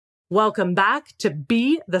Welcome back to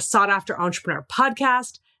Be the Sought After Entrepreneur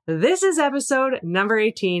podcast. This is episode number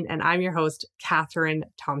 18, and I'm your host, Catherine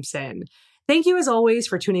Thompson. Thank you as always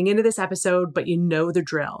for tuning into this episode, but you know the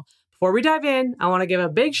drill. Before we dive in, I want to give a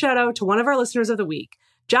big shout out to one of our listeners of the week.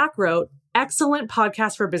 Jack wrote, "Excellent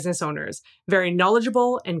podcast for business owners, very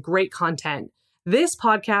knowledgeable and great content. This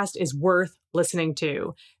podcast is worth listening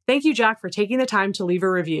to." Thank you, Jack, for taking the time to leave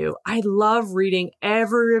a review. I love reading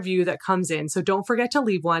every review that comes in, so don't forget to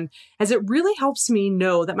leave one, as it really helps me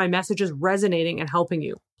know that my message is resonating and helping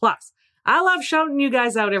you. Plus, I love shouting you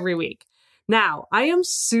guys out every week. Now, I am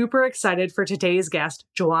super excited for today's guest,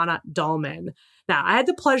 Joanna Dahlman. Now, I had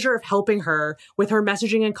the pleasure of helping her with her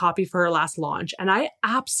messaging and copy for her last launch, and I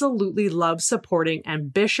absolutely love supporting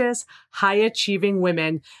ambitious, high-achieving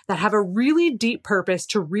women that have a really deep purpose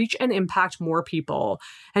to reach and impact more people.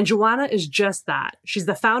 And Joanna is just that. She's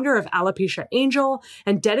the founder of Alopecia Angel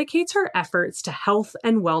and dedicates her efforts to health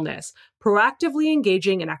and wellness, proactively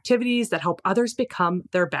engaging in activities that help others become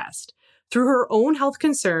their best. Through her own health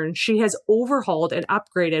concerns, she has overhauled and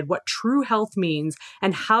upgraded what true health means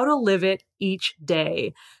and how to live it each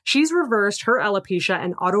day. She's reversed her alopecia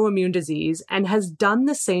and autoimmune disease and has done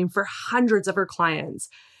the same for hundreds of her clients.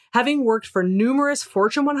 Having worked for numerous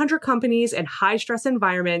Fortune 100 companies and high-stress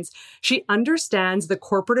environments, she understands the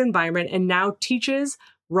corporate environment and now teaches,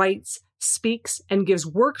 writes, speaks, and gives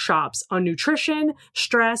workshops on nutrition,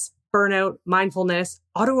 stress, burnout, mindfulness,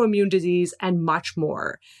 autoimmune disease, and much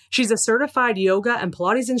more. She's a certified yoga and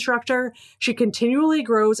Pilates instructor. She continually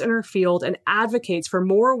grows in her field and advocates for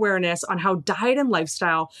more awareness on how diet and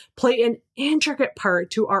lifestyle play an intricate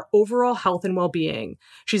part to our overall health and well-being.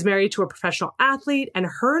 She's married to a professional athlete, and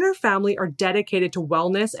her family are dedicated to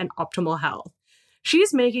wellness and optimal health.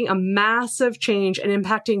 She's making a massive change and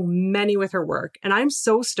impacting many with her work, and I'm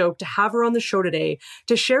so stoked to have her on the show today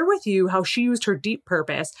to share with you how she used her deep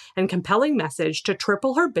purpose and compelling message to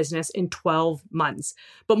triple her business in 12 months.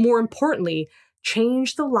 But more importantly,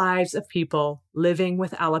 change the lives of people living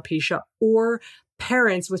with alopecia or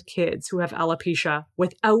parents with kids who have alopecia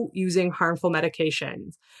without using harmful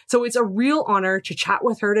medications. So it's a real honor to chat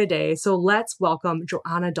with her today. So let's welcome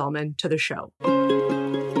Joanna Dahlman to the show.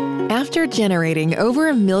 After generating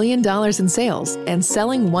over $1 million in sales and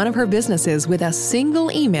selling one of her businesses with a single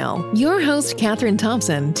email, your host, Catherine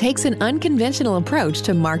Thompson, takes an unconventional approach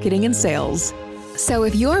to marketing and sales. So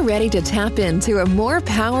if you're ready to tap into a more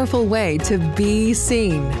powerful way to be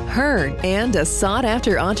seen, heard, and a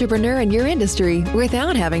sought-after entrepreneur in your industry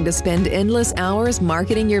without having to spend endless hours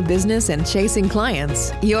marketing your business and chasing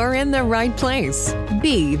clients, you're in the right place.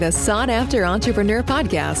 Be the Sought-After Entrepreneur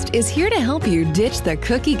podcast is here to help you ditch the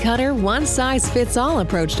cookie-cutter, one-size-fits-all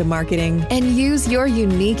approach to marketing and use your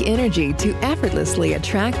unique energy to effortlessly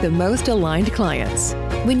attract the most aligned clients.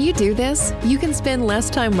 When you do this, you can spend less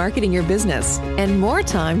time marketing your business and more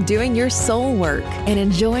time doing your soul work and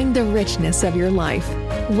enjoying the richness of your life.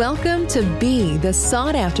 Welcome to Be the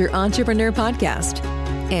Sought After Entrepreneur podcast.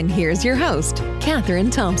 And here's your host, Catherine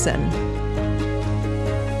Thompson.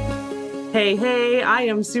 Hey, I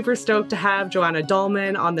am super stoked to have Joanna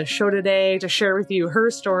Dahlman on the show today to share with you her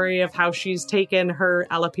story of how she's taken her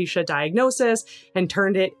alopecia diagnosis and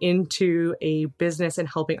turned it into a business and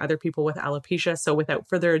helping other people with alopecia. So without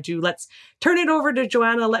further ado, let's turn it over to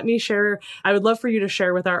Joanna. I would love for you to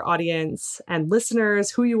share with our audience and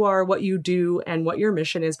listeners who you are, what you do, and what your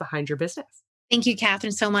mission is behind your business. Thank you,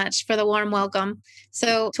 Catherine, so much for the warm welcome.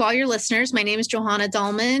 So to all your listeners, my name is Joanna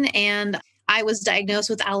Dahlman, and I was diagnosed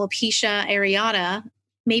with alopecia areata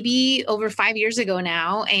maybe over 5 years ago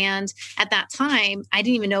now. And at that time, I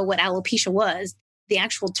didn't even know what alopecia was. The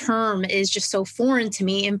actual term is just so foreign to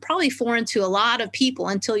me and probably foreign to a lot of people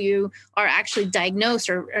until you are actually diagnosed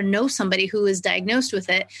or know somebody who is diagnosed with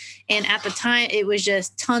it. And at the time, it was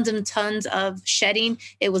just tons and tons of shedding.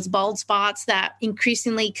 It was bald spots that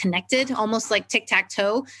increasingly connected, almost like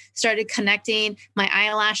tic-tac-toe, started connecting. My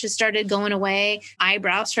eyelashes started going away.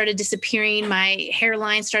 Eyebrows started disappearing. My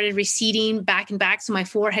hairline started receding back and back. So my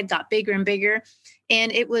forehead got bigger and bigger.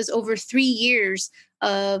 And it was over 3 years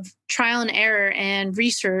of trial and error and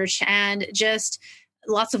research and just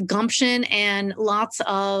lots of gumption and lots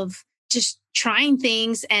of just trying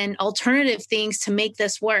things and alternative things to make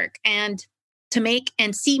this work and to make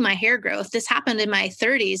and see my hair growth. This happened in my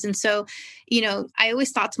 30s. And so, I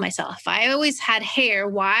always thought to myself, if I always had hair,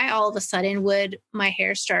 why all of a sudden would my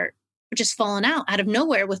hair start just falling out of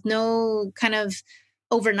nowhere with no kind of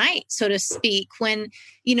overnight, so to speak, when,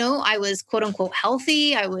 I was quote unquote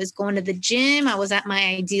healthy. I was going to the gym. I was at my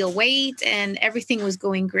ideal weight and everything was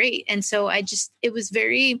going great. And so it was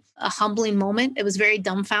very a humbling moment. It was very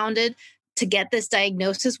dumbfounded. to get this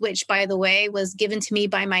diagnosis, which, by the way, was given to me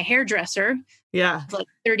by my hairdresser. Yeah. For like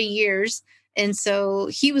 30 years. And so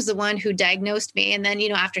he was the one who diagnosed me. And then,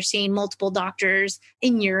 after seeing multiple doctors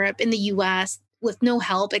in Europe, in the US, with no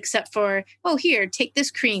help except for, oh, here, take this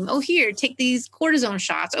cream. Oh, here, take these cortisone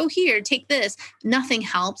shots. Oh, here, take this. Nothing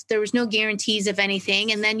helped. There was no guarantees of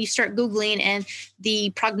anything. And then you start Googling and the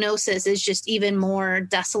prognosis is just even more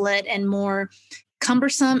desolate and more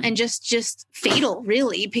cumbersome and just fatal,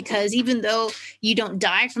 really, because even though you don't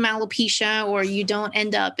die from alopecia or you don't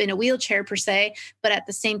end up in a wheelchair per se, but at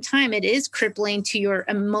the same time, it is crippling to your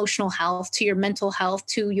emotional health, to your mental health,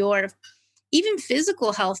 to your even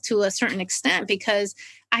physical health to a certain extent, because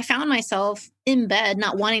I found myself in bed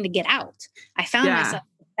not wanting to get out. I found myself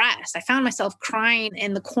depressed. I found myself crying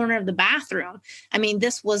in the corner of the bathroom. I mean,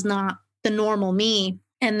 this was not the normal me.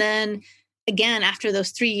 And then again, after those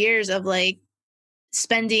 3 years of like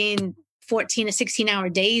spending 14 to 16-hour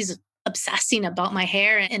days obsessing about my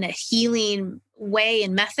hair in a healing way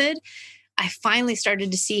and method, I finally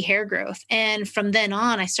started to see hair growth. And from then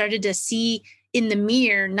on, I started to see in the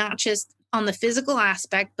mirror, not just on the physical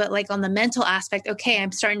aspect, but like on the mental aspect, okay,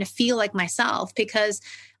 I'm starting to feel like myself, because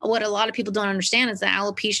what a lot of people don't understand is that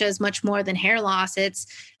alopecia is much more than hair loss. It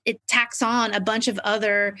tacks on a bunch of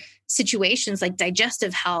other situations like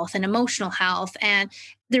digestive health and emotional health. And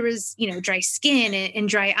there was, dry skin and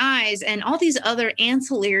dry eyes and all these other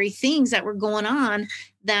ancillary things that were going on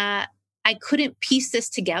that I couldn't piece this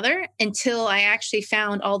together until I actually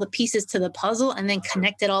found all the pieces to the puzzle and then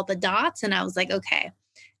connected all the dots. And I was like, okay,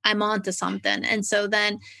 I'm on to something. And so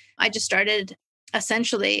then I just started,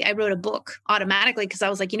 essentially, I wrote a book automatically because I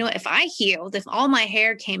was like, if I healed, if all my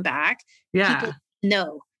hair came back,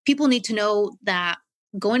 people need to know that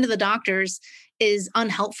going to the doctors is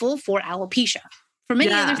unhelpful for alopecia. For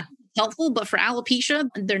many others, it's helpful, but for alopecia,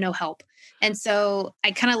 they're no help. And so I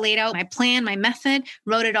kind of laid out my plan, my method,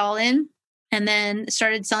 wrote it all in, and then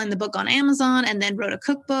started selling the book on Amazon, and then wrote a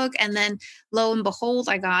cookbook. And then lo and behold,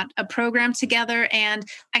 I got a program together, and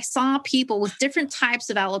I saw people with different types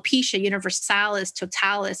of alopecia, universalis,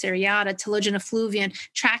 totalis, areata, telogen effluvian,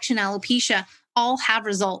 traction alopecia, all have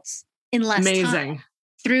results in less time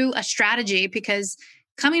through a strategy. Because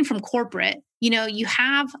coming from corporate, you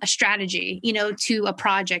have a strategy, to a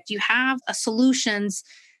project, you have a solutions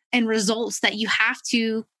and results that you have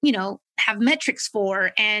to, have metrics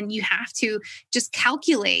for, and you have to just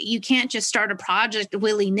calculate. You can't just start a project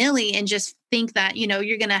willy-nilly and just think that,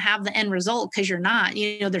 you're going to have the end result, because you're not.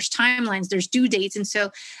 There's timelines, there's due dates. And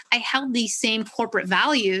so I held these same corporate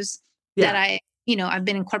values that I've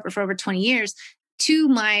been in corporate for over 20 years to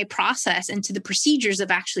my process and to the procedures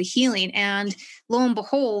of actually healing. And lo and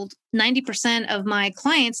behold, 90% of my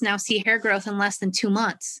clients now see hair growth in less than 2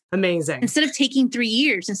 months. Amazing. Instead of taking 3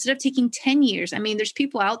 years, instead of taking 10 years. I mean, there's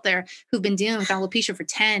people out there who've been dealing with alopecia for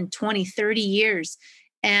 10, 20, 30 years.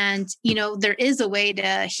 And, there is a way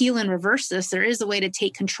to heal and reverse this. There is a way to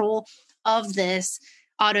take control of this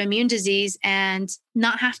autoimmune disease and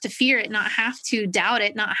not have to fear it, not have to doubt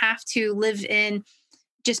it, not have to live in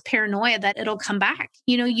just paranoia that it'll come back.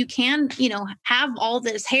 You can, have all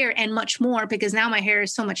this hair and much more, because now my hair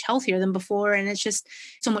is so much healthier than before. And it's just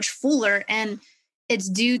so much fuller. And it's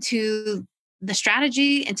due to the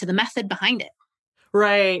strategy and to the method behind it.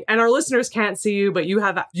 Right. And our listeners can't see you, but you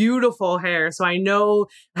have beautiful hair. So I know,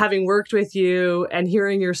 having worked with you and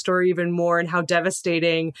hearing your story even more, and how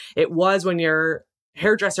devastating it was when your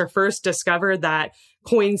hairdresser first discovered that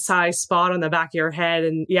coin-sized spot on the back of your head.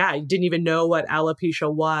 And you didn't even know what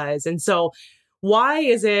alopecia was. And so why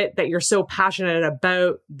is it that you're so passionate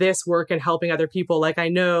about this work and helping other people? Like, I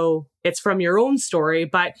know it's from your own story,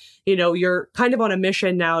 but you're kind of on a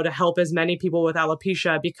mission now to help as many people with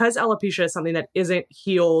alopecia, because alopecia is something that isn't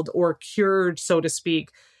healed or cured, so to speak.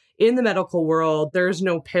 In the medical world, there's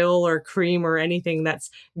no pill or cream or anything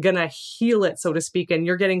that's going to heal it, so to speak. And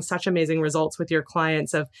you're getting such amazing results with your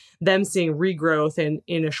clients of them seeing regrowth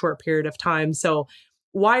in a short period of time. So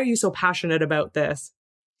why are you so passionate about this?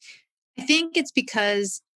 I think it's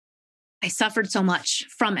because I suffered so much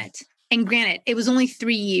from it. And granted, it was only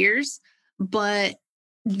 3 years, but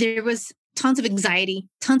there was tons of anxiety,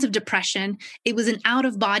 tons of depression. It was an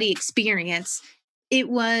out-of-body experience. It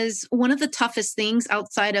was one of the toughest things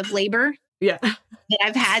outside of labor that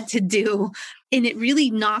I've had to do. And it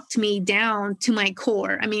really knocked me down to my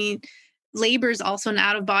core. I mean, labor is also an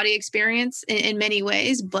out-of-body experience in many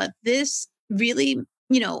ways, but this really,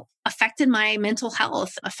 affected my mental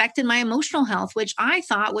health, affected my emotional health, which I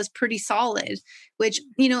thought was pretty solid,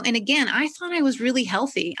 and again, I thought I was really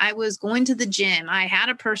healthy. I was going to the gym. I had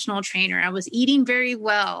a personal trainer. I was eating very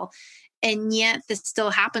well. And yet this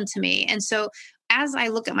still happened to me. And so as I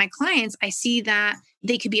look at my clients, I see that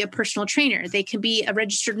they could be a personal trainer. They could be a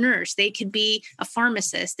registered nurse. They could be a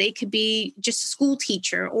pharmacist. They could be just a school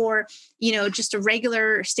teacher, or, just a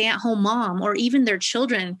regular stay-at-home mom, or even their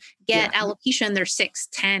children get alopecia and they're 6,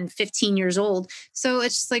 10, 15 years old. So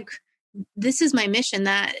it's just like, this is my mission,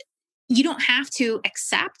 that you don't have to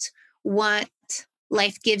accept what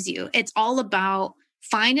life gives you. It's all about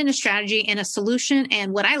finding a strategy and a solution,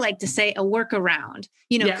 and what I like to say, a workaround.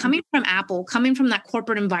 Coming from Apple, coming from that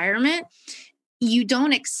corporate environment, you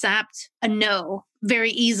don't accept a no very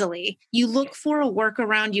easily. You look for a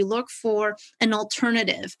workaround, you look for an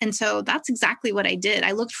alternative. And so that's exactly what I did.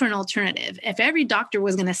 I looked for an alternative. If every doctor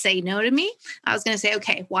was going to say no to me, I was going to say,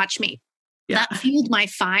 okay, watch me. Yeah. That fueled my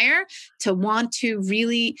fire to want to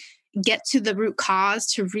really get to the root cause,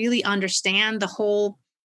 to really understand the whole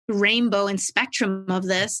rainbow and spectrum of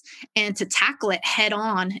this, and to tackle it head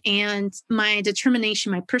on. And my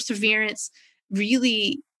determination, my perseverance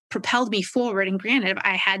really propelled me forward. And granted,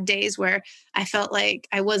 I had days where I felt like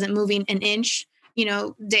I wasn't moving an inch,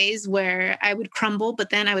 days where I would crumble, but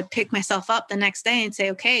then I would pick myself up the next day and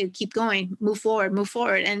say, okay, keep going, move forward, move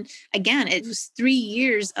forward. And again, it was 3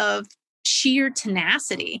 years of sheer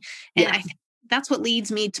tenacity. And I think that's what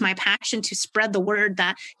leads me to my passion to spread the word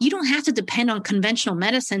that you don't have to depend on conventional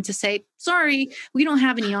medicine to say, sorry, we don't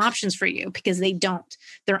have any options for you, because they don't.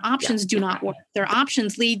 Their options do not work. Their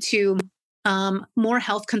options lead to more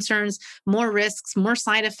health concerns, more risks, more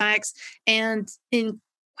side effects. And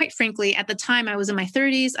quite frankly, at the time I was in my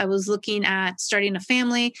 30s, I was looking at starting a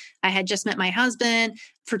family. I had just met my husband.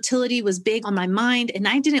 Fertility was big on my mind, and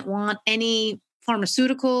I didn't want any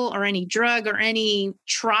pharmaceutical or any drug or any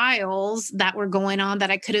trials that were going on that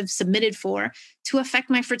I could have submitted for to affect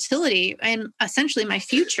my fertility and essentially my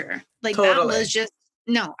future. Like That was just,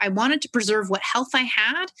 no, I wanted to preserve what health I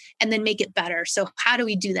had and then make it better. So how do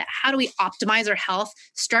we do that? How do we optimize our health,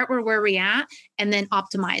 start where we're at, and then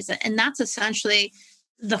optimize it? And that's essentially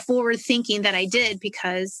the forward thinking that I did,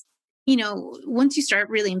 because, once you start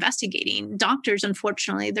really investigating, doctors,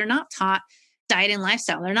 unfortunately, they're not taught diet and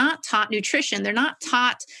lifestyle. They're not taught nutrition. They're not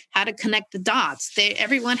taught how to connect the dots.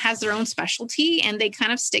 Everyone has their own specialty, and they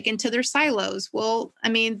kind of stick into their silos. Well,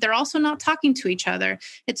 they're also not talking to each other.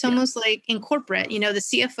 It's almost like in corporate, the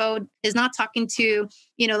CFO is not talking to,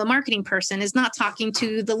 the marketing person is not talking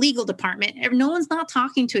to the legal department. No one's not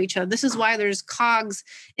talking to each other. This is why there's cogs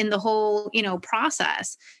in the whole,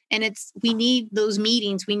 process. And we need those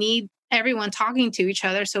meetings. We need everyone talking to each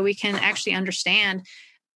other so we can actually understand,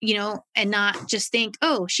 and not just think,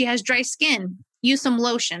 oh, she has dry skin, use some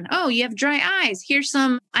lotion. Oh, you have dry eyes, here's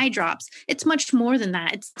some eye drops. It's much more than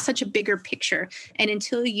that. It's such a bigger picture. And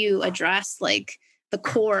until you address like the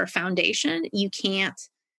core foundation, you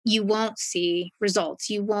won't see results.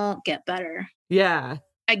 You won't get better. Yeah.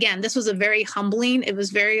 Again, this was it was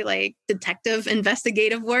very like detective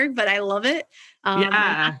investigative work, but I love it.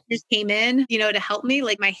 My doctors came in, to help me.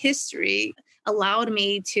 Like my history allowed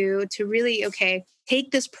me to really,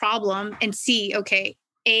 take this problem and see,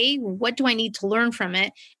 A, what do I need to learn from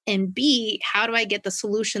it? And B, how do I get the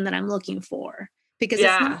solution that I'm looking for? Because it's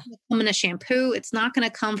not going to come in a shampoo. It's not going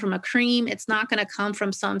to come from a cream. It's not going to come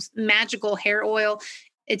from some magical hair oil.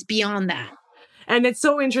 It's beyond that. And it's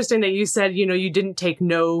so interesting that you said, you didn't take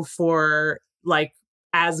no for like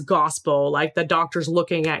as gospel, like the doctor's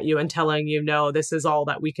looking at you and telling you, no, this is all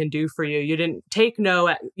that we can do for you. You didn't take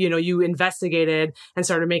no, you investigated and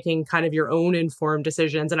started making kind of your own informed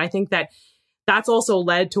decisions. And I think that that's also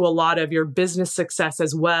led to a lot of your business success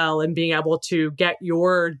as well, and being able to get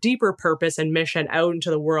your deeper purpose and mission out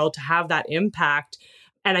into the world to have that impact.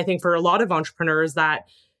 And I think for a lot of entrepreneurs, that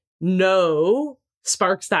no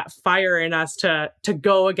sparks that fire in us to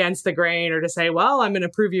go against the grain, or to say, well, I'm going to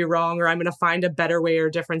prove you wrong, or I'm going to find a better way or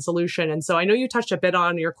a different solution. And so I know you touched a bit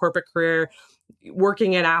on your corporate career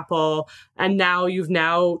working at Apple, and now you've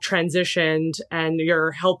transitioned and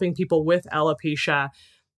you're helping people with alopecia,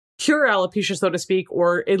 cure alopecia, so to speak,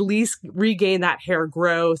 or at least regain that hair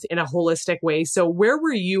growth in a holistic way. So where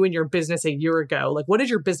were you in your business a year ago? Like, what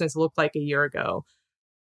did your business look like a year ago?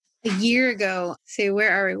 A year ago,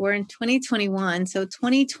 where are we? We're in 2021. So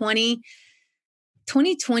 2020,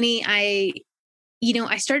 I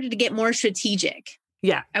started to get more strategic.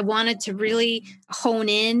 Yeah. I wanted to really hone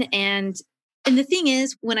in. And the thing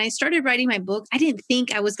is, when I started writing my book, I didn't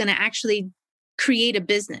think I was going to actually create a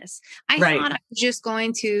business. I thought I was just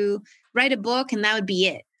going to write a book and that would be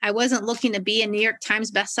it. I wasn't looking to be a New York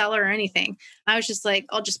Times bestseller or anything. I was just like,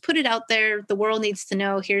 I'll just put it out there. The world needs to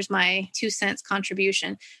know. Here's my 2 cents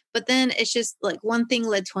contribution. But then it's just like one thing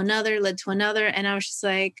led to another. And I was just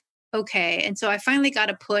like, okay. And so I finally got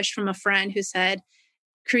a push from a friend who said,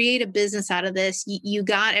 create a business out of this. You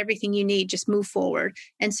got everything you need, just move forward.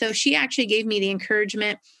 And so she actually gave me the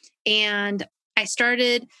encouragement, and I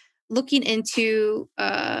started looking into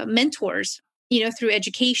mentors, through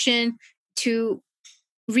education to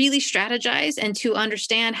really strategize and to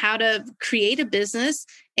understand how to create a business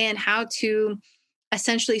and how to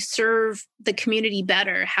essentially serve the community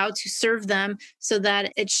better, how to serve them so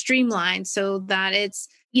that it's streamlined, so that it's,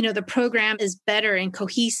 the program is better and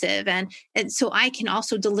cohesive. And so I can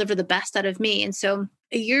also deliver the best out of me. And so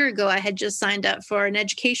a year ago, I had just signed up for an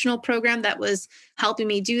educational program that was helping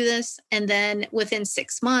me do this. And then within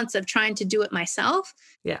 6 months of trying to do it myself,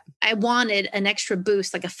 I wanted an extra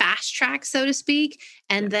boost, like a fast track, so to speak.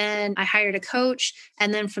 And then I hired a coach.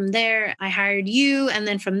 And then from there, I hired you. And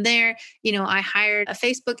then from there, I hired a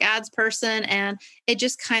Facebook ads person. And it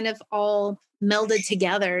just kind of all melded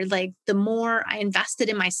together. Like the more I invested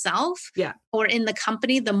in myself or in the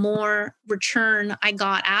company, the more return I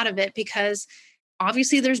got out of it, because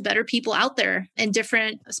obviously there's better people out there in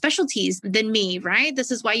different specialties than me, right?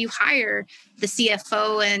 This is why you hire the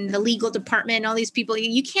CFO and the legal department and all these people.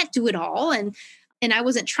 You can't do it all. And I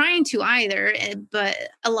wasn't trying to either, but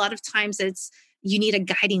a lot of times you need a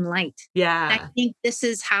guiding light. Yeah. And I think this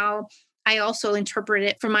is how I also interpret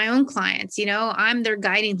it for my own clients. I'm their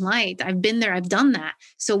guiding light. I've been there, I've done that.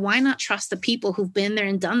 So why not trust the people who've been there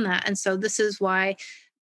and done that? And so this is why,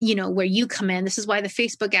 where you come in. This is why the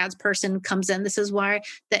Facebook ads person comes in. This is why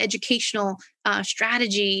the educational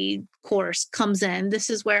strategy course comes in.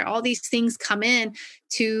 This is where all these things come in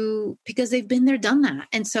because they've been there, done that.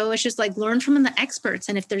 And so it's just like learn from the experts.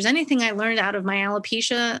 And if there's anything I learned out of my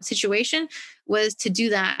alopecia situation was to do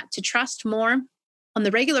that, to trust more on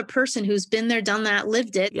the regular person who's been there, done that,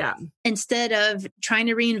 lived it, instead of trying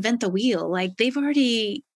to reinvent the wheel. Like they've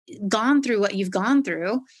already gone through what you've gone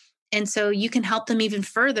through. And so you can help them even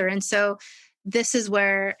further. And so this is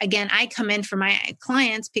where, again, I come in for my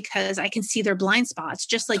clients because I can see their blind spots,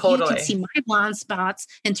 just like you can see my blind spots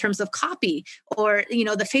in terms of copy. Or,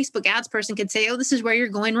 the Facebook ads person could say, oh, this is where you're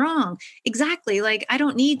going wrong. Exactly. Like I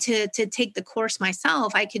don't need to take the course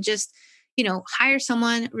myself. I could just, hire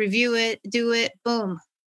someone, review it, do it, boom,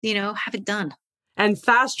 have it done. And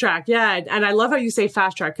fast track. Yeah. And I love how you say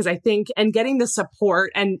fast track, because I think, and getting the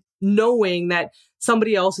support and knowing that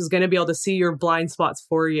somebody else is going to be able to see your blind spots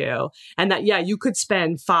for you. And that, you could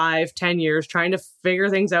spend 5-10 years trying to figure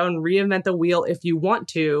things out and reinvent the wheel if you want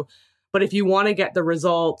to. But if you want to get the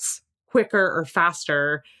results quicker or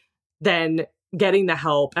faster, then getting the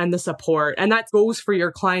help and the support. And that goes for your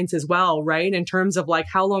clients as well, right? In terms of like,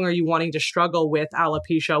 how long are you wanting to struggle with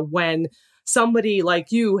alopecia when somebody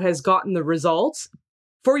like you has gotten the results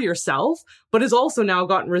for yourself, but has also now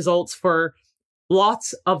gotten results for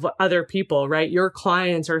lots of other people, right? Your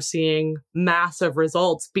clients are seeing massive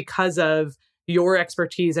results because of your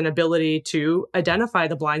expertise and ability to identify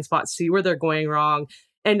the blind spots, see where they're going wrong.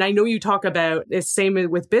 And I know you talk about the same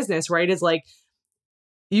with business, right? Is like,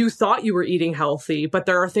 you thought you were eating healthy, but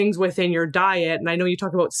there are things within your diet. And I know you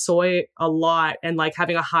talk about soy a lot and like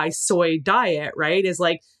having a high soy diet, right? Is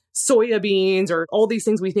like soya beans or all these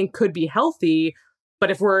things we think could be healthy.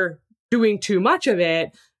 But if we're doing too much of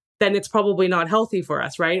it, then it's probably not healthy for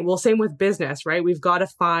us, right? Well, same with business, right? We've got to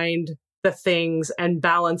find the things and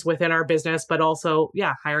balance within our business, but also,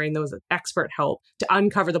 hiring those expert help to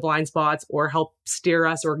uncover the blind spots or help steer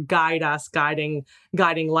us or guide us, guiding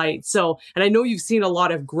light. So, and I know you've seen a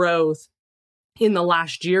lot of growth in the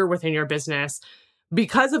last year within your business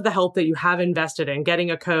because of the help that you have invested in,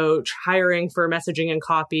 getting a coach, hiring for messaging and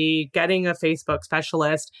copy, getting a Facebook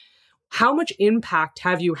specialist. How much impact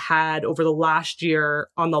have you had over the last year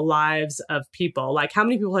on the lives of people? Like, how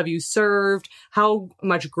many people have you served? How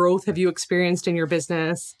much growth have you experienced in your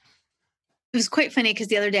business? It was quite funny because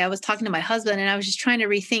the other day I was talking to my husband and I was just trying to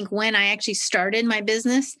rethink when I actually started my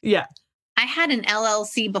business. Yeah. I had an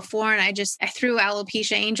LLC before and I threw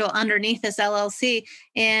Alopecia Angel underneath this LLC.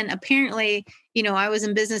 And apparently, I was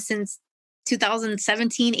in business since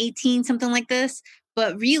 2017, 18, something like this.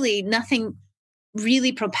 But really, nothing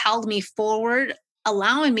really propelled me forward,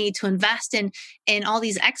 allowing me to invest in all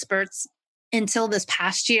these experts until this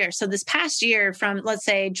past year. So this past year, from let's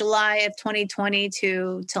say July of 2020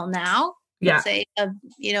 till now, let's say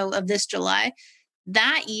of this July,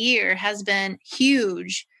 that year has been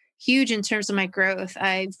huge in terms of my growth.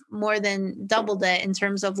 I've more than doubled it in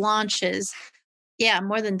terms of launches. Yeah,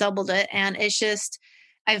 more than doubled it. And it's just,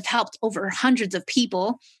 I've helped over hundreds of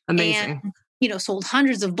people. Amazing. And sold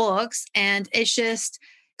hundreds of books, and it's just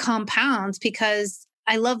compounds because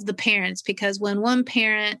I love the parents, because when one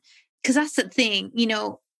parent, because that's the thing,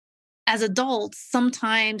 as adults,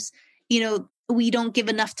 sometimes, we don't give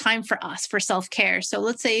enough time for us for self-care. So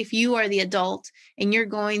let's say if you are the adult and you're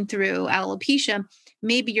going through alopecia,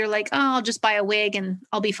 maybe you're like, oh, I'll just buy a wig and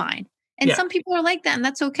I'll be fine. And some people are like that, and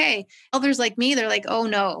that's okay. Others like me, they're like, oh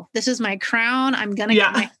no, this is my crown. I'm going to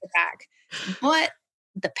get my hair back. But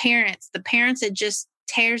the parents, it just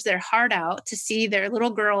tears their heart out to see their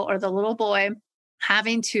little girl or the little boy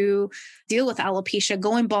having to deal with alopecia,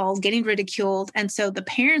 going bald, getting ridiculed. And so the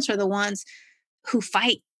parents are the ones who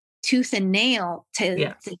fight tooth and nail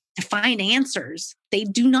to find answers. They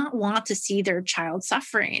do not want to see their child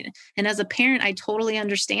suffering. And as a parent, I totally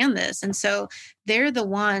understand this. And so they're the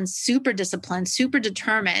ones super disciplined, super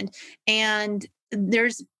determined. And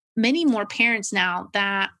there's many more parents now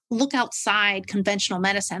that look outside conventional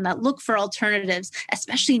medicine, that look for alternatives,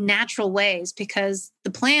 especially natural ways, because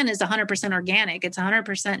the plan is 100% organic. It's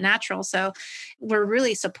 100% natural. So we're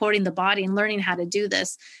really supporting the body and learning how to do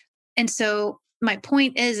this. And so my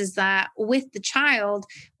point is that with the child,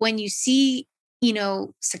 when you see,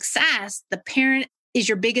 success, the parent is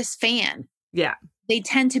your biggest fan. Yeah. They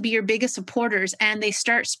tend to be your biggest supporters, and they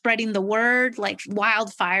start spreading the word like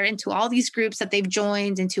wildfire into all these groups that they've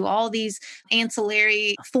joined, into all these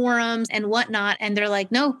ancillary forums and whatnot. And they're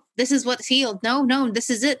like, no, this is what's healed. No, this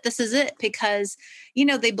is it. This is it. Because,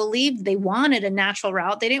 they believed they wanted a natural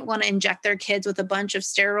route. They didn't want to inject their kids with a bunch of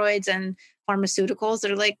steroids and pharmaceuticals.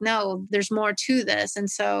 They're like, no, there's more to this. And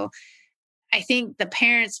so I think the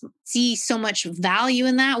parents see so much value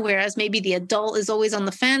in that, whereas maybe the adult is always on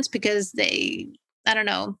the fence because I don't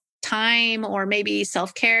know, time or maybe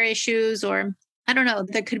self-care issues, or I don't know,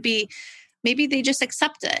 there could be, maybe they just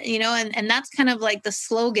accept it, and that's kind of like the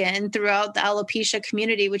slogan throughout the alopecia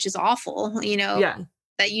community, which is awful,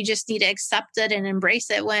 that you just need to accept it and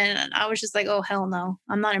embrace it. When I was just like, oh, hell no,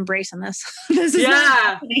 I'm not embracing this. This is not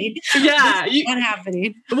happening. Yeah. This is not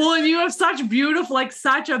happening. Well, and you have such beautiful,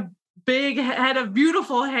 such a big head of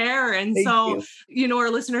beautiful hair. And Thank you. Our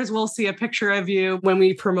listeners will see a picture of you when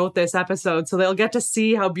we promote this episode. So they'll get to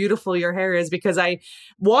see how beautiful your hair is, because I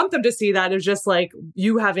want them to see that as just like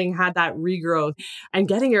you having had that regrowth and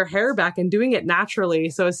getting your hair back and doing it naturally.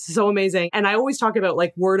 So it's so amazing. And I always talk about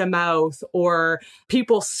like word of mouth or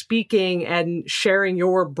people speaking and sharing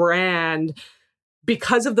your brand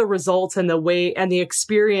because of the results and the way and the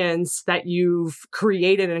experience that you've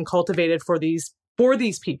created and cultivated for these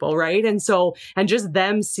people, right? And just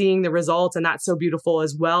them seeing the results, and that's so beautiful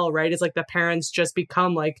as well, right? It's like the parents just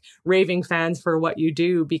become like raving fans for what you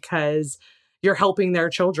do because you're helping their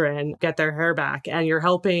children get their hair back, and you're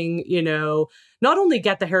helping, not only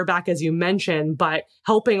get the hair back, as you mentioned, but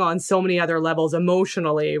helping on so many other levels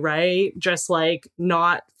emotionally, right? Just like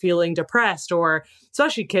not feeling depressed, or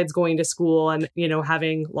especially kids going to school and,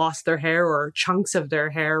 having lost their hair or chunks of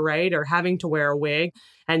their hair, right? Or having to wear a wig,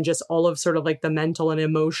 and just all of sort of like the mental and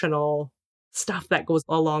emotional stuff that goes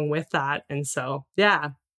along with that. And so, yeah.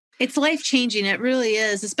 It's life-changing. It really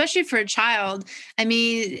is, especially for a child. I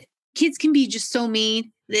mean, kids can be just so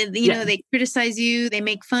mean. They criticize you, they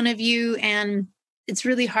make fun of you, and it's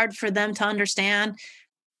really hard for them to understand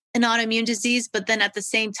an autoimmune disease. But then at the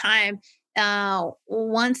same time,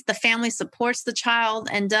 once the family supports the child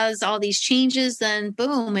and does all these changes, then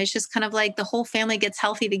boom, it's just kind of like the whole family gets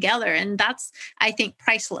healthy together. And that's, I think,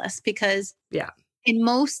 priceless, because in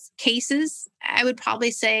most cases, I would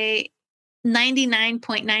probably say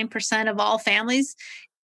 99.9% of all families,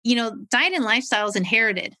 diet and lifestyle is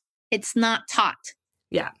inherited. It's not taught.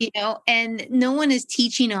 Yeah. And no one is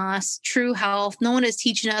teaching us true health. No one is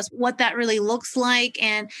teaching us what that really looks like.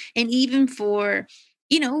 And even for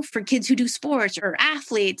kids who do sports or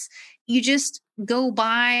athletes, you just go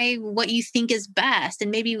by what you think is best,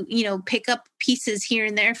 and maybe, pick up pieces here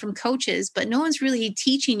and there from coaches, but no one's really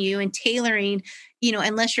teaching you and tailoring,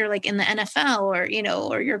 unless you're like in the NFL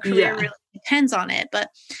or your career really depends on it. But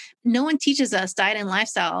no one teaches us diet and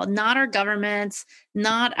lifestyle, not our governments,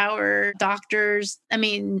 not our doctors. I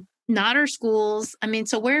mean, not our schools. I mean,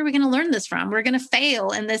 so where are we going to learn this from? We're going to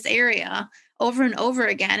fail in this area over and over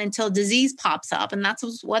again until disease pops up. And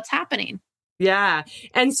that's what's happening. Yeah.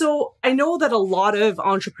 And so I know that a lot of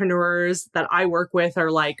entrepreneurs that I work with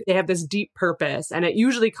are like, they have this deep purpose, and it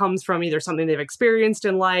usually comes from either something they've experienced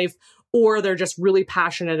in life, or they're just really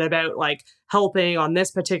passionate about like helping on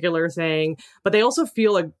this particular thing. But they also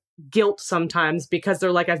feel a guilt sometimes because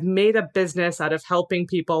they're like, I've made a business out of helping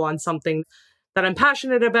people on something that I'm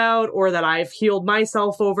passionate about or that I've healed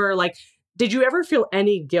myself over. Like, did you ever feel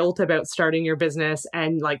any guilt about starting your business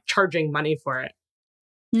and like charging money for it?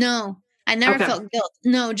 No, I never felt guilt.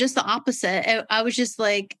 No, just the opposite. I was just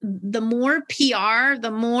like, the more PR,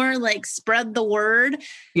 the more like spread the word,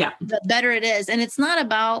 the better it is. And it's not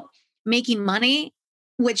about making money,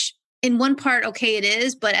 which in one part, okay, it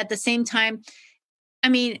is. But at the same time, I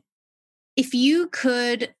mean, if you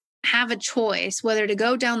could have a choice whether to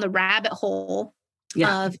go down the rabbit hole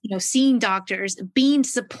of, seeing doctors, being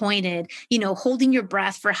disappointed, holding your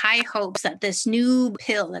breath for high hopes that this new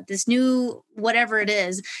pill, that this new whatever it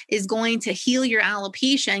is going to heal your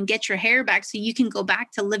alopecia and get your hair back so you can go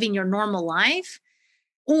back to living your normal life,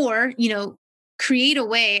 or, create a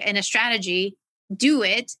way and a strategy, do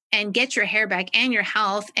it and get your hair back and your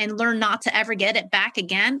health and learn not to ever get it back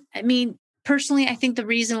again. I mean, personally, I think the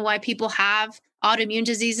reason why people have autoimmune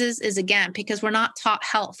diseases is, again, because we're not taught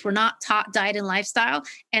health. We're not taught diet and lifestyle.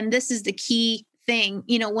 And this is the key thing.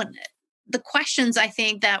 When the questions I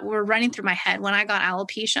think that were running through my head when I got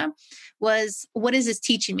alopecia was, what is this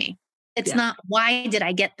teaching me? It's not, why did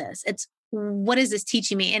I get this? It's, what is this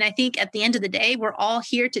teaching me? And I think at the end of the day, we're all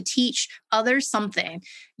here to teach others something.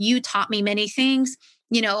 You taught me many things.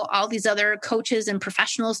 All these other coaches and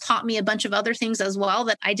professionals taught me a bunch of other things as well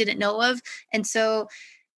that I didn't know of. And so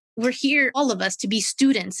we're here, all of us, to be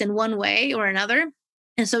students in one way or another.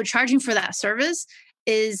 And so charging for that service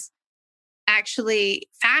is actually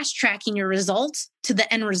fast tracking your results to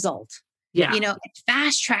the end result. Yeah. It's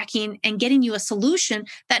fast tracking and getting you a solution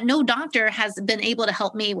that no doctor has been able to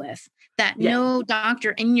help me with, that no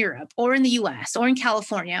doctor in Europe or in the US or in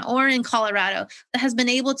California or in Colorado has been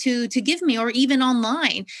able to give me, or even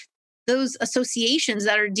online. Those associations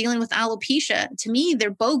that are dealing with alopecia, to me, they're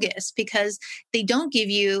bogus because they don't give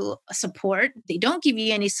you support. They don't give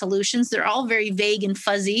you any solutions. They're all very vague and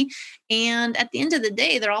fuzzy. And at the end of the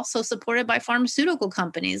day, they're also supported by pharmaceutical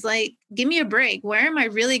companies. Like, give me a break. Where am I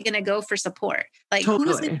really going to go for support? Like,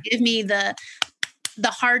 who's going to give me the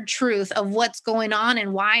hard truth of what's going on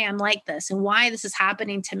and why I'm like this and why this is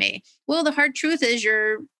happening to me? Well, the hard truth is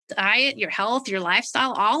your diet, your health, your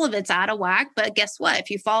lifestyle, all of it's out of whack. But guess what? If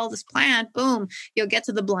you follow this plan, boom, you'll get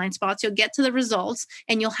to the blind spots, you'll get to the results,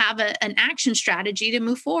 and you'll have an action strategy to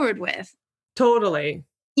move forward with. Totally.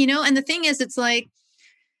 And the thing is, it's like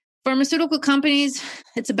pharmaceutical companies,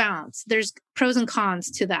 it's a balance. There's pros and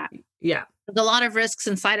cons to that. Yeah. There's a lot of risks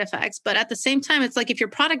and side effects. But at the same time, it's like, if your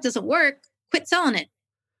product doesn't work, quit selling it.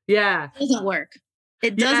 Yeah. It doesn't work.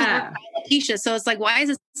 It doesn't work for alopecia. So it's like, why is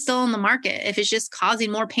it still on the market? If it's just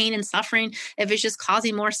causing more pain and suffering, if it's just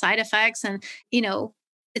causing more side effects, and,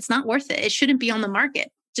 it's not worth it. It shouldn't be on the market,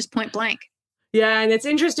 just point blank. Yeah. And it's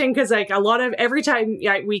interesting because like a lot of every time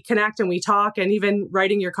we connect and we talk, and even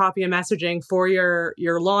writing your copy and messaging for your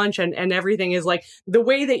launch and everything, is like the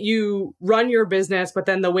way that you run your business, but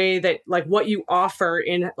then the way that like what you offer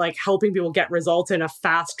in like helping people get results in a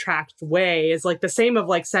fast tracked way is like the same of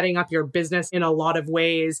like setting up your business in a lot of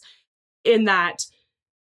ways, in that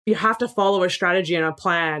you have to follow a strategy and a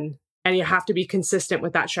plan, and you have to be consistent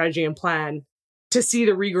with that strategy and plan to see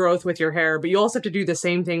the regrowth with your hair. But you also have to do the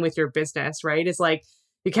same thing with your business, right? It's like,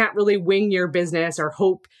 you can't really wing your business or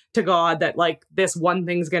hope to God that like this one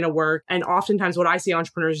thing's going to work. And oftentimes what I see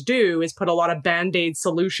entrepreneurs do is put a lot of Band-Aid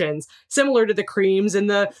solutions, similar to the creams and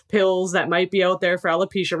the pills that might be out there for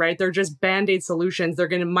alopecia, right? They're just Band-Aid solutions.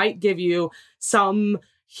 Might give you some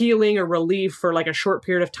healing or relief for like a short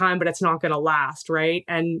period of time, but it's not going to last, right?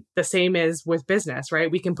 And the same is with business,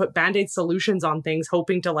 right? We can put Band-Aid solutions on things,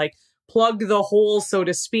 hoping to like plug the hole, so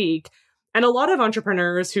to speak. And a lot of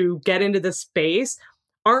entrepreneurs who get into this space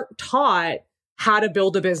aren't taught how to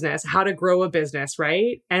build a business, how to grow a business,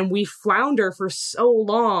 right? And we flounder for so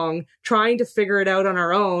long trying to figure it out on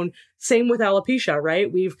our own. Same with alopecia,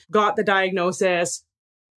 right? We've got the diagnosis,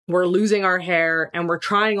 we're losing our hair, and we're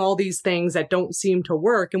trying all these things that don't seem to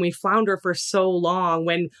work. And we flounder for so long,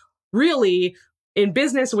 when really in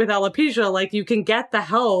business with alopecia, like, you can get the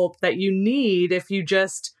help that you need if you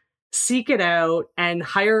just seek it out and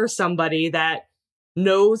hire somebody that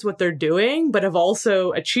knows what they're doing, but have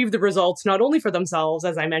also achieved the results, not only for themselves,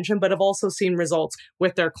 as I mentioned, but have also seen results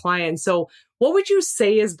with their clients. So what would you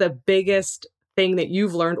say is the biggest thing that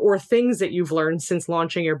you've learned, or things that you've learned since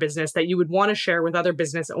launching your business, that you would want to share with other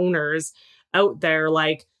business owners out there?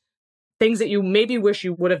 Like things that you maybe wish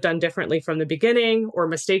you would have done differently from the beginning, or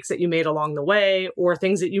mistakes that you made along the way, or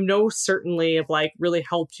things that certainly have like really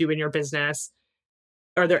helped you in your business.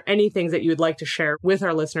 Are there any things that you would like to share with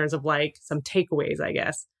our listeners of like some takeaways, I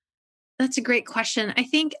guess? That's a great question. I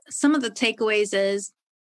think some of the takeaways is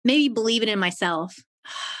maybe believing in myself,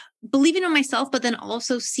 but then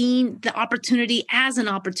also seeing the opportunity as an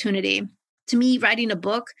opportunity. To me, writing a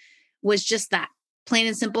book was just that, plain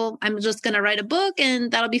and simple. I'm just going to write a book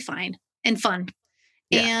and that'll be fine and fun.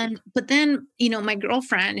 Yeah. But then, my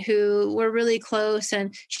girlfriend, who we're really close,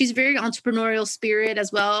 and she's very entrepreneurial spirit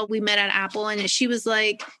as well. We met at Apple, and she was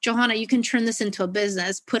like, Johanna, you can turn this into a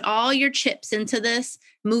business, put all your chips into this,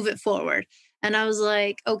 move it forward. And I was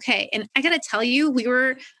like, okay. And I got to tell you, we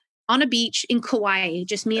were on a beach in Kauai,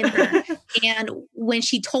 just me and her. And when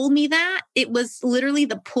she told me that, it was literally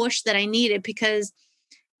the push that I needed, because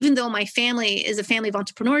even though my family is a family of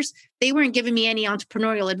entrepreneurs, they weren't giving me any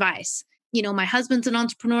entrepreneurial advice. My husband's an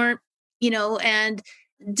entrepreneur, and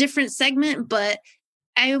different segment, but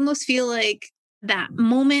I almost feel like that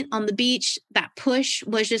moment on the beach, that push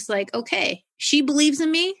was just like, okay, she believes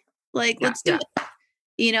in me. Like, let's do it.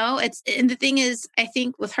 And the thing is, I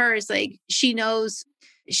think with her is like, she knows,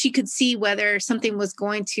 she could see whether something was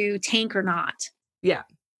going to tank or not. Yeah.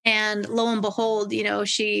 And lo and behold,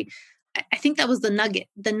 I think that was the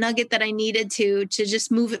nugget that I needed to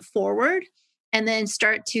just move it forward. And then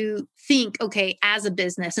start to think, okay, as a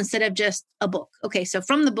business, instead of just a book. Okay, so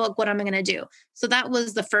from the book, what am I going to do? So that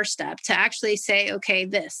was the first step, to actually say, okay,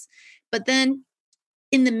 this. But then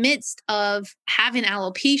in the midst of having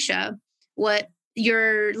alopecia, what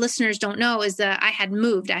your listeners don't know is that I had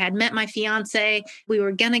moved. I had met my fiance. We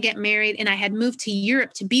were going to get married, and I had moved to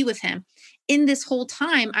Europe to be with him. In this whole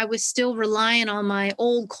time, I was still relying on my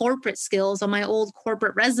old corporate skills, on my old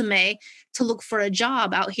corporate resume to look for a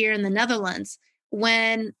job out here in the Netherlands,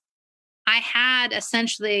 when I had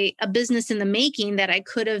essentially a business in the making that I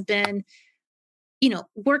could have been,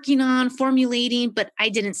 working on, formulating, but I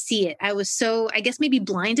didn't see it. I was so, I guess, maybe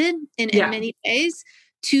blinded in many ways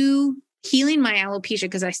to healing my alopecia,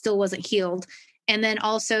 because I still wasn't healed. And then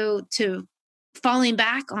also to falling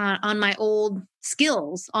back on my old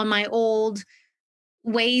skills, on my old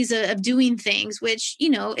ways of doing things, which,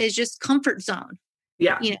 is just comfort zone.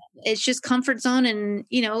 Yeah. It's just comfort zone, and,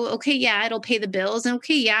 okay, yeah, it'll pay the bills, and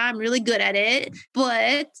okay, yeah, I'm really good at it,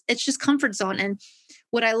 but it's just comfort zone. And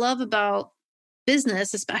what I love about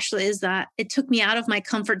business, especially, is that it took me out of my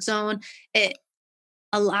comfort zone. It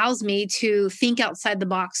allows me to think outside the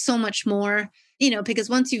box so much more. Because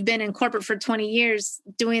once you've been in corporate for 20 years,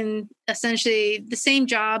 doing essentially the same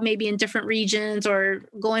job, maybe in different regions or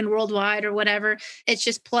going worldwide or whatever, it's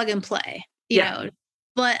just plug and play, you know.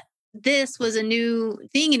 But this was a new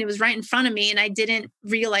thing, and it was right in front of me, and I didn't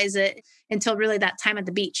realize it until really that time at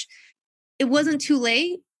the beach. It wasn't too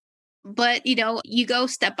late, but, you go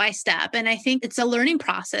step by step. And I think it's a learning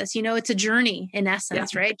process, it's a journey in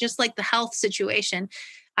essence, right? Just like the health situation.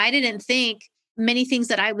 I didn't think many things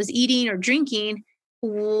that I was eating or drinking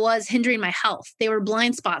was hindering my health. They were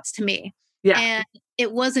blind spots to me. Yeah. And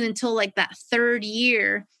it wasn't until like that third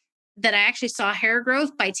year that I actually saw hair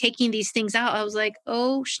growth by taking these things out. I was like,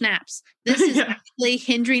 oh, snaps. This is actually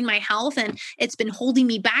hindering my health. And it's been holding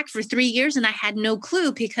me back for 3 years. And I had no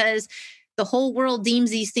clue, because the whole world deems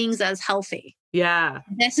these things as healthy. Yeah.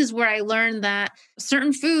 This is where I learned that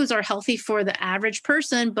certain foods are healthy for the average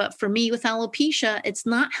person. But for me with alopecia, it's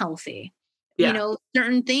not healthy. Yeah.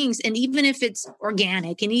 Certain things. And even if it's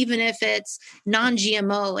organic, and even if it's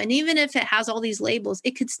non-GMO, and even if it has all these labels,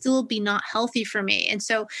 it could still be not healthy for me. And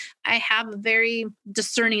so I have a very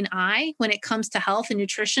discerning eye when it comes to health and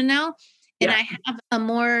nutrition now. And I have a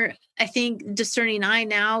more, I think, discerning eye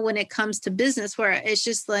now when it comes to business, where it's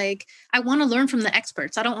just like, I want to learn from the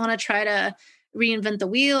experts. I don't want to try to reinvent the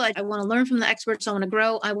wheel. I want to learn from the experts. I want to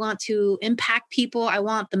grow. I want to impact people. I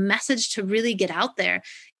want the message to really get out there,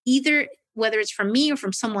 either whether it's from me or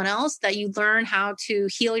from someone else, that you learn how to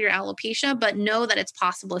heal your alopecia, but know that it's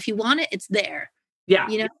possible. If you want it, it's there. Yeah.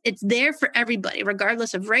 It's there for everybody,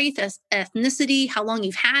 regardless of race, ethnicity, how long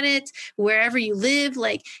you've had it, wherever you live,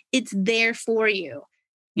 like it's there for you.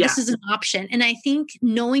 Yeah. This is an option. And I think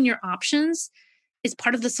knowing your options is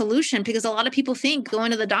part of the solution, because a lot of people think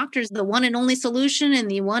going to the doctor is the one and only solution and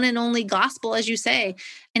the one and only gospel, as you say,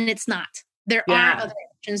 and it's not. There are other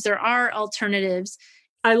options. There are alternatives.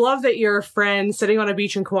 I love that your friend sitting on a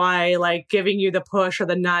beach in Kauai, like giving you the push or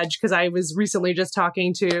the nudge, because I was recently just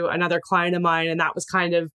talking to another client of mine, and that was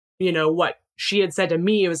kind of, what she had said to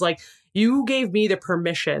me. It was like, you gave me the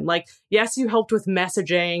permission. Like, yes, you helped with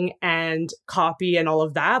messaging and copy and all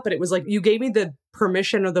of that, but it was like, you gave me the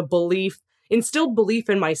permission or the belief, instilled belief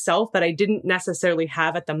in myself that I didn't necessarily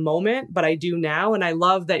have at the moment, but I do now. And I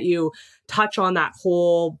love that you touch on that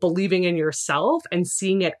whole believing in yourself and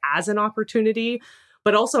seeing it as an opportunity,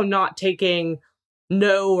 but also not taking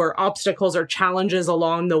no or obstacles or challenges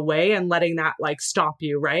along the way and letting that like stop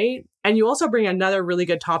you, right? And you also bring another really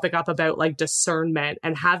good topic up about like discernment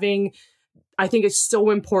and having, I think it's so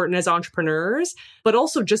important as entrepreneurs, but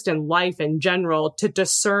also just in life in general, to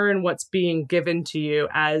discern what's being given to you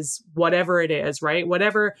as whatever it is, right?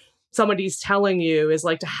 Whatever somebody's telling you is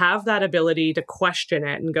like to have that ability to question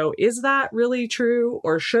it and go, is that really true?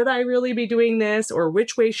 Or should I really be doing this? Or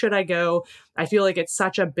which way should I go? I feel like it's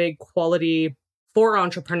such a big quality for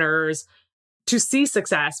entrepreneurs to see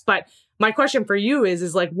success. But my question for you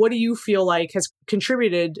is like, what do you feel like has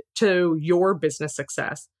contributed to your business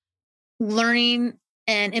success? Learning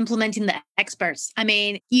and implementing the experts. I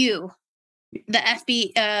mean, you, the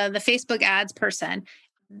the Facebook ads person,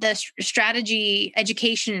 the strategy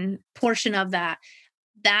education portion of that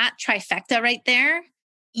trifecta right there,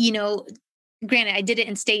 granted, I did it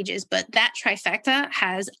in stages, but that trifecta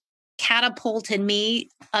has catapulted me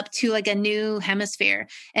up to like a new hemisphere.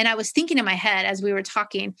 And I was thinking in my head as we were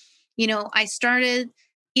talking, I started,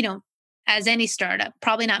 as any startup,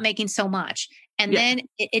 probably not making so much. And then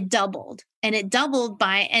it doubled, and it doubled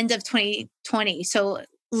by end of 2020. So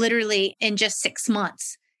literally in just 6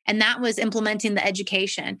 months. And that was implementing the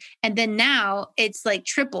education. And then now it's like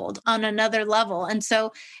tripled on another level. And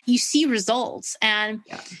so you see results. And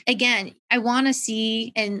again, I want to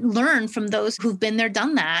see and learn from those who've been there,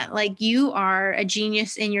 done that. Like, you are a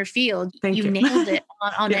genius in your field. Thank you. Nailed it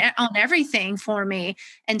on everything for me.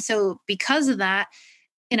 And so because of that,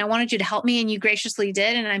 I wanted you to help me, and you graciously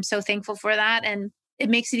did. And I'm so thankful for that. And it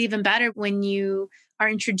makes it even better when you are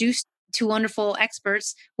introduced to wonderful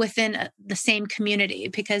experts within the same community,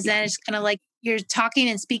 because then it's kind of like you're talking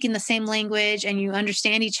and speaking the same language, and you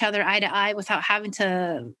understand each other eye to eye without having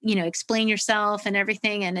to, explain yourself and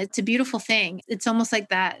everything. And it's a beautiful thing. It's almost like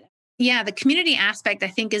that. Yeah. The community aspect, I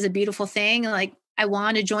think, is a beautiful thing. Like, I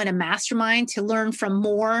want to join a mastermind to learn from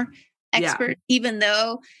more experts, even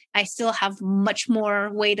though I still have much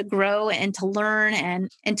more way to grow and to learn and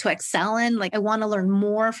to excel in. Like, I want to learn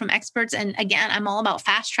more from experts. And again, I'm all about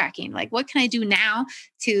fast tracking. Like, what can I do now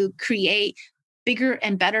to create bigger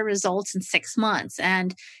and better results in 6 months?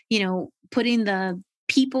 And, putting the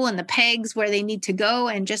people and the pegs where they need to go,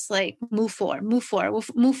 and just like move forward.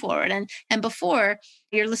 And before,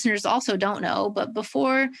 your listeners also don't know, but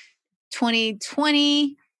before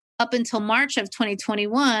 2020, up until March of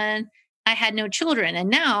 2021, I had no children.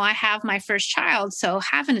 And now I have my first child. So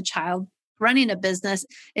having a child, running a business,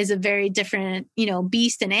 is a very different,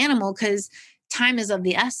 beast and animal, because time is of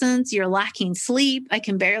the essence. You're lacking sleep. I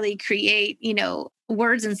can barely create,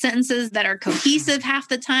 words and sentences that are cohesive half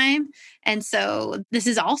the time. And so this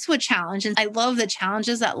is also a challenge. And I love the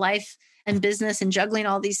challenges that life and business and juggling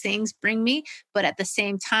all these things bring me. But at the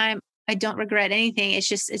same time, I don't regret anything.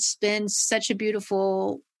 It's been such a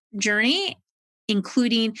beautiful journey,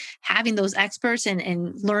 including having those experts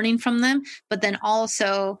and learning from them, but then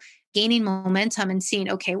also gaining momentum and seeing,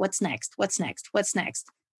 okay, what's next?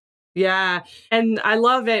 Yeah. And I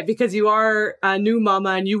love it because you are a new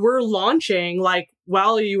mama, and you were launching like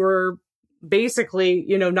while you were basically,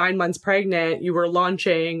 9 months pregnant, you were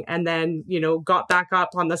launching, and then, got back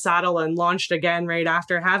up on the saddle and launched again right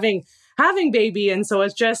after having baby. And so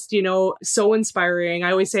it's just, so inspiring.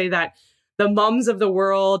 I always say that the moms of the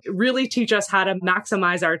world really teach us how to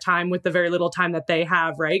maximize our time with the very little time that they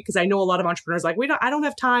have, right? Because I know a lot of entrepreneurs like, I don't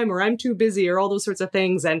have time, or I'm too busy, or all those sorts of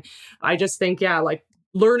things. And I just think, like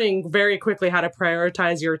learning very quickly how to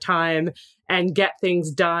prioritize your time and get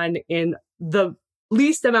things done in the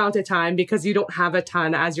least amount of time, because you don't have a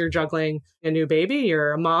ton as you're juggling a new baby,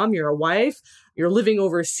 you're a mom, you're a wife, you're living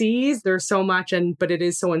overseas. There's so much, but it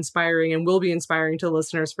is so inspiring, and will be inspiring to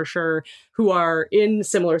listeners for sure who are in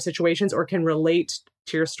similar situations or can relate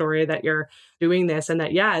to your story that you're doing this, and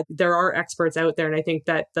that, there are experts out there. And I think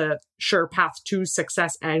that the sure path to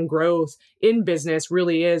success and growth in business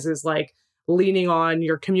really is like leaning on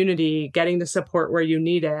your community, getting the support where you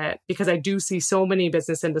need it, because I do see so many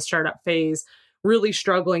business in the startup phase really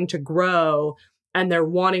struggling to grow, and they're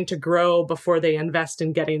wanting to grow before they invest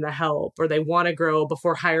in getting the help, or they want to grow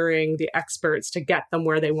before hiring the experts to get them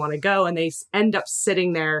where they want to go. And they end up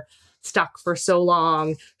sitting there stuck for so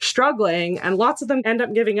long, struggling, and lots of them end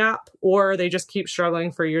up giving up, or they just keep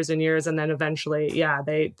struggling for years and years. And then eventually,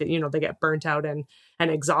 they get burnt out and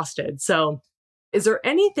exhausted. So is there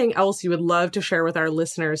anything else you would love to share with our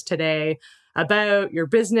listeners today about your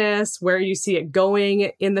business, where you see it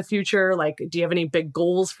going in the future? Like, do you have any big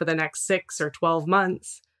goals for the next 6 or 12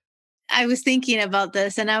 months? I was thinking about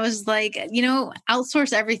this, and I was like,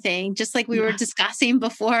 outsource everything. Just like we were discussing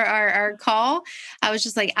before our call, I was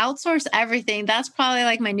just like, outsource everything. That's probably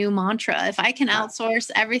like my new mantra. If I can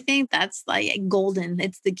outsource everything, that's like golden.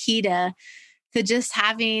 It's the key to just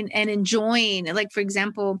having and enjoying. Like, for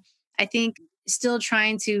example, I think still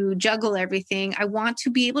trying to juggle everything. I want to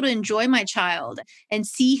be able to enjoy my child and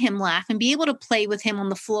see him laugh and be able to play with him on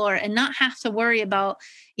the floor and not have to worry about,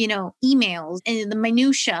 emails and the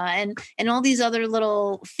minutia and all these other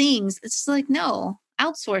little things. It's just like, no,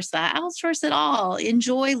 outsource it all,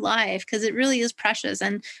 enjoy life, because it really is precious.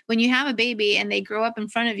 And when you have a baby and they grow up in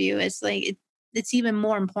front of you, it's like, it's even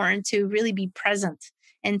more important to really be present.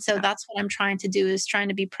 And so that's what I'm trying to do, is trying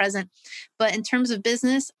to be present. But in terms of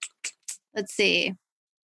business, let's see.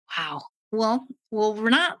 Wow. Well, we're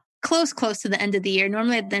not close to the end of the year.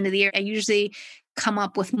 Normally at the end of the year, I usually come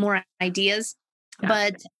up with more ideas,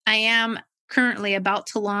 but I am currently about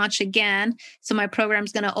to launch again. So my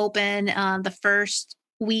program's going to open the first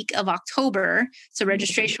week of October. So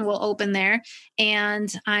registration will open there.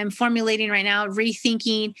 And I'm formulating right now,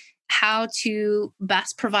 rethinking how to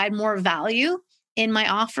best provide more value in my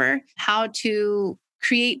offer, how to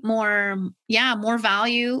create more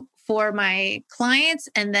value for my clients,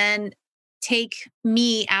 and then take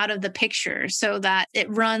me out of the picture so that it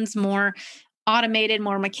runs more automated,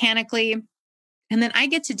 more mechanically. And then I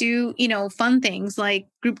get to do, fun things like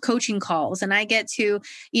group coaching calls, and I get to,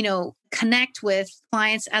 connect with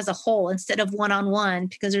clients as a whole instead of one-on-one,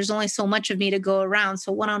 because there's only so much of me to go around.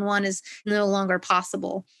 So one-on-one is no longer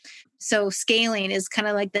possible. So scaling is kind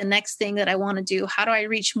of like the next thing that I want to do. How do I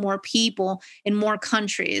reach more people in more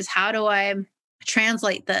countries? How do I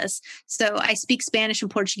translate this? So I speak Spanish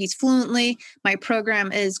and Portuguese fluently. My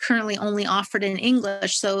program is currently only offered in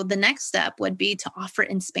English. So the next step would be to offer it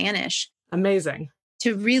in Spanish. Amazing.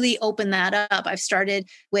 To really open that up, I've started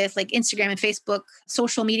with like Instagram and Facebook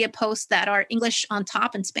social media posts that are English on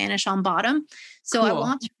top and Spanish on bottom. So I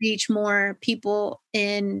want to reach more people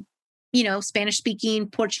in, Spanish speaking,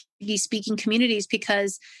 Portuguese speaking communities,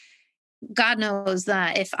 because God knows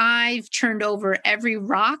that if I've turned over every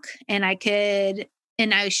rock and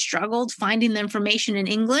I struggled finding the information in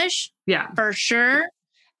English, for sure,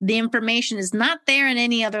 the information is not there in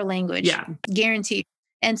any other language. Guaranteed.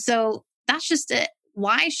 And so that's just it.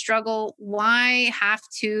 Why struggle? Why have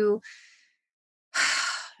to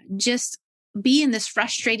just be in this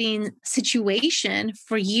frustrating situation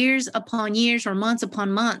for years upon years or months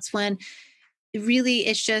upon months, when really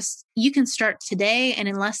it's just, you can start today and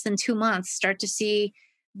in less than 2 months start to see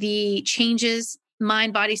the changes,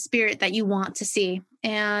 mind, body, spirit that you want to see.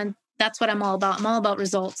 And that's what I'm all about. I'm all about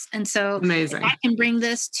results. And so Amazing. If I can bring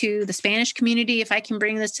this to the Spanish community, if I can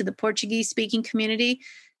bring this to the Portuguese speaking community,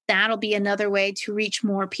 that'll be another way to reach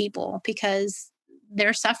more people, because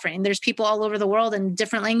they're suffering. There's people all over the world in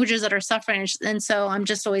different languages that are suffering. And so I'm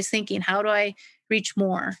just always thinking, how do I reach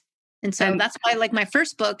more? And so that's why, like, my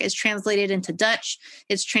first book is translated into Dutch.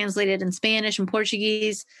 It's translated in Spanish and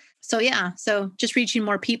Portuguese. So so just reaching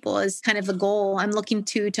more people is kind of the goal. I'm looking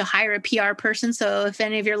to hire a PR person. So if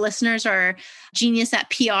any of your listeners are genius at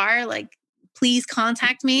PR, like, please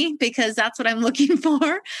contact me, because that's what I'm looking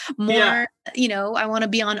for. More, I want to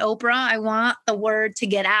be on Oprah. I want the word to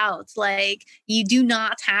get out. Like, you do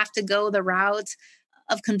not have to go the route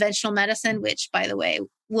of conventional medicine, which, by the way,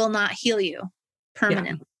 will not heal you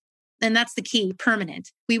permanently. And that's the key,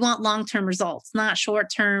 permanent. We want long-term results, not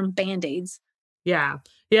short-term Band-Aids. Yeah.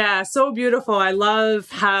 Yeah. So beautiful. I love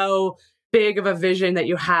how big of a vision that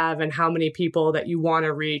you have and how many people that you want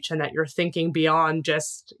to reach, and that you're thinking beyond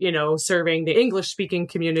just, serving the English speaking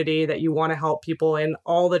community, that you want to help people in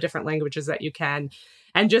all the different languages that you can.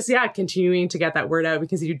 And just, continuing to get that word out,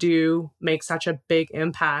 because you do make such a big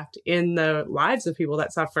impact in the lives of people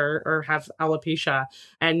that suffer or have alopecia.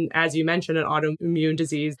 And as you mentioned, an autoimmune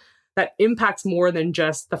disease that impacts more than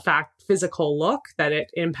just the physical look, that it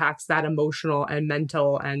impacts that emotional and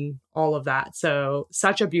mental and all of that. So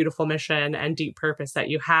such a beautiful mission and deep purpose that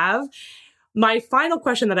you have. My final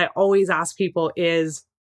question that I always ask people is,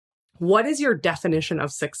 what is your definition of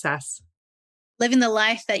success? Living the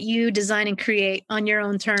life that you design and create on your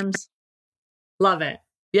own terms. Love it.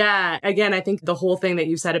 Yeah. Again, I think the whole thing that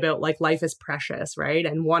you said about like life is precious, right?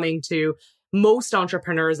 And wanting to, most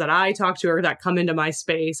entrepreneurs that I talk to or that come into my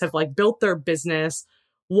space have like built their business,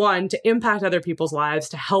 one, to impact other people's lives,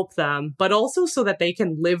 to help them, but also so that they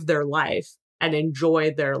can live their life and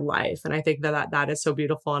enjoy their life. And I think that is so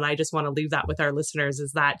beautiful. And I just want to leave that with our listeners,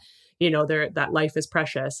 is that, that life is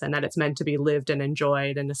precious and that it's meant to be lived and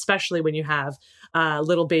enjoyed. And especially when you have a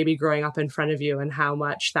little baby growing up in front of you, and how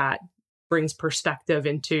much that brings perspective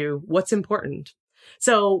into what's important.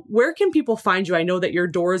 So where can people find you? I know that your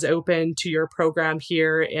doors open to your program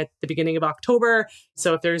here at the beginning of October.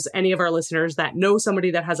 So if there's any of our listeners that know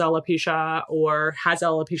somebody that has alopecia or has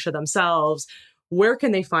alopecia themselves, where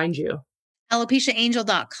can they find you?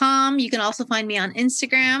 AlopeciaAngel.com. You can also find me on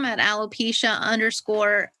Instagram at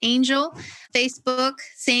alopecia_angel, Facebook,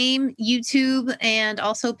 same, YouTube, and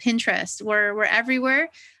also Pinterest. We're everywhere.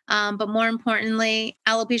 But more importantly,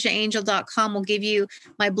 AlopeciaAngel.com will give you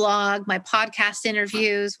my blog, my podcast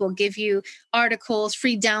interviews, will give you articles,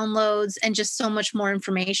 free downloads, and just so much more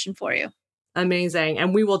information for you. Amazing.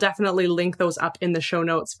 And we will definitely link those up in the show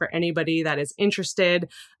notes for anybody that is interested.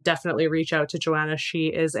 Definitely reach out to Joanna. She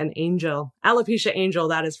is an angel, alopecia angel,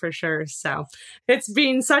 that is for sure. So it's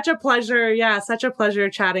been such a pleasure. Yeah, such a pleasure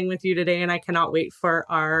chatting with you today. And I cannot wait for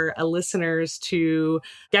our listeners to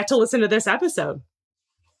get to listen to this episode.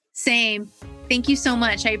 Same. Thank you so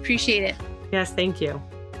much. I appreciate it. Yes, thank you.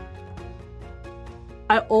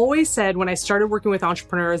 I always said when I started working with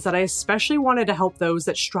entrepreneurs that I especially wanted to help those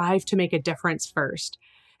that strive to make a difference first.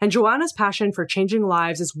 And Joanna's passion for changing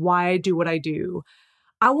lives is why I do what I do.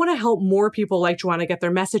 I want to help more people like Joanna get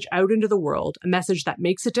their message out into the world, a message that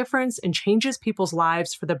makes a difference and changes people's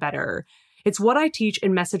lives for the better. It's what I teach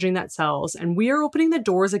in Messaging That Sells, and we are opening the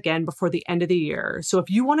doors again before the end of the year. So if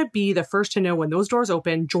you want to be the first to know when those doors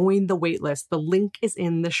open, join the waitlist. The link is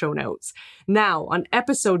in the show notes. Now, on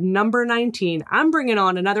episode number 19, I'm bringing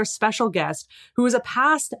on another special guest who is a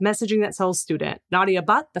past Messaging That Sells student. Nadia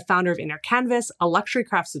Butt, the founder of Inner Canvas, a luxury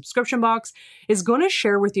craft subscription box, is going to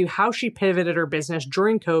share with you how she pivoted her business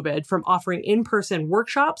during COVID from offering in-person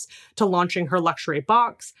workshops to launching her luxury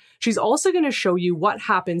box. She's also going to show you what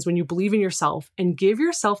happens when you believe in yourself and give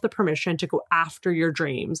yourself the permission to go after your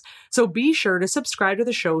dreams. So be sure to subscribe to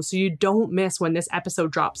the show so you don't miss when this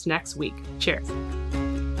episode drops next week. Cheers.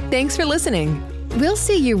 Thanks for listening. We'll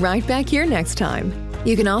see you right back here next time.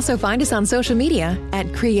 You can also find us on social media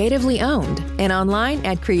at Creatively Owned and online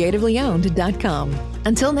at creativellyowned.com.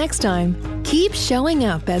 Until next time, keep showing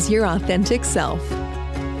up as your authentic self.